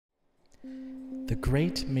The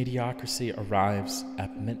great mediocrity arrives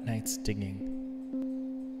at midnight's dinging.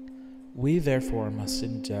 We therefore must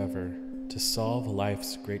endeavor to solve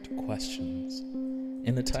life's great questions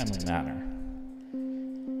in a timely manner.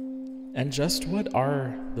 And just what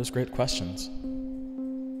are those great questions?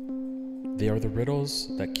 They are the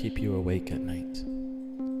riddles that keep you awake at night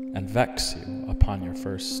and vex you upon your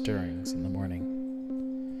first stirrings in the morning.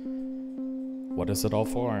 What is it all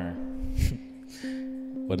for?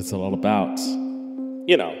 What is it all about?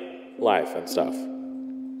 You know, life and stuff.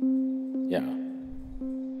 Yeah.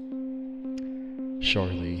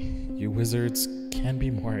 Surely, you wizards can be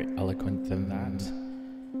more eloquent than that.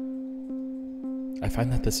 I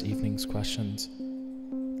find that this evening's questions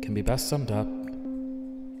can be best summed up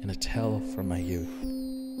in a tale from my youth.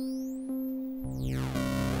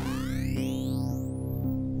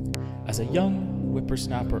 As a young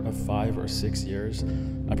whippersnapper of 5 or 6 years,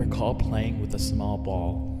 I recall playing with a small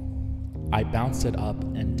ball. I bounced it up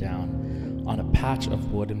and down on a patch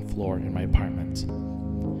of wooden floor in my apartment.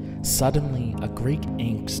 Suddenly, a great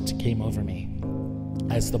angst came over me.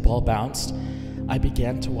 As the ball bounced, I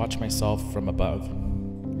began to watch myself from above.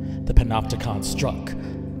 The panopticon struck.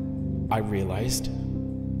 I realized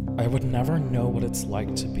I would never know what it's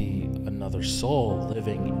like to be another soul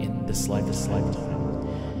living in this lifetime.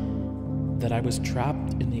 That I was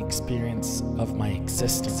trapped in the experience of my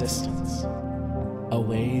existence. A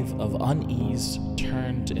wave of unease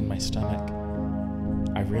turned in my stomach.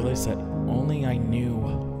 I realized that only I knew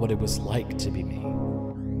what it was like to be me.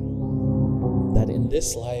 That in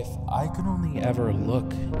this life, I could only ever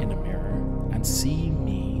look in a mirror and see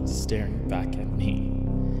me staring back at me.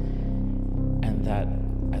 And that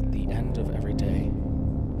at the end of every day,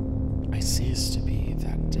 I cease to be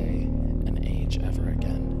that day and age ever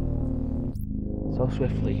again. So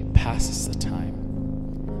swiftly passes the time.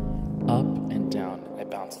 Up and down, I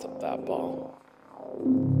bounced up that ball.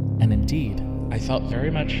 And indeed, I felt very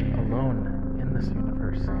much alone in this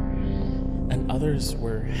universe, and others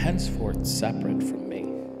were henceforth separate from me.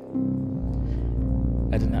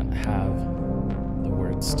 I did not have the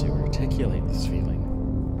words to articulate this feeling.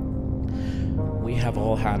 We have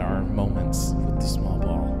all had our moments with the small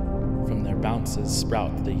ball. From their bounces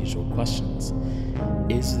sprout the usual questions.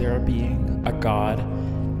 Is there a being, a god?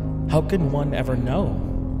 How can one ever know?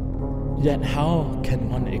 Yet how can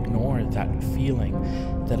one ignore that feeling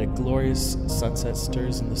that a glorious sunset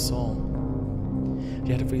stirs in the soul?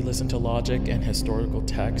 Yet if we listen to logic and historical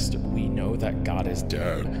text, we know that God is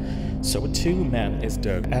dead. So too man is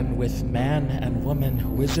dead. And with man and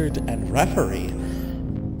woman, wizard and referee,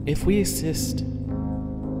 if we cease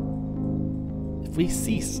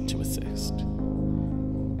to assist,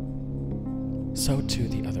 so too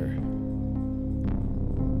the other,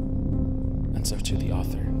 and so too the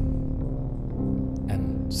author,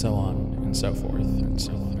 and so on and so forth, and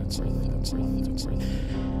so on and so forth, and so forth, and so forth.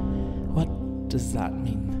 What does that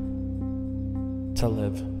mean? To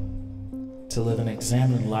live. To live an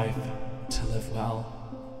examined life, to live well.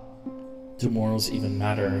 Do morals even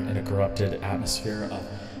matter in a corrupted atmosphere of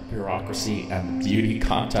bureaucracy and beauty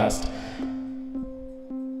contest?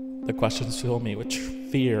 The questions fill me with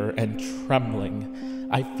fear and trembling.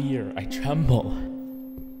 I fear, I tremble.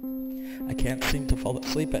 I can't seem to fall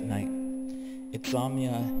asleep at night.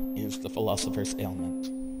 Insomnia is the philosopher's ailment.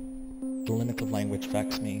 The limits of language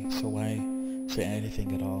vex me, so why say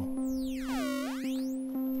anything at all?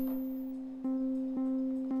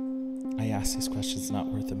 I ask these questions not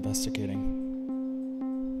worth investigating.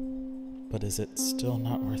 But is it still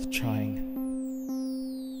not worth trying?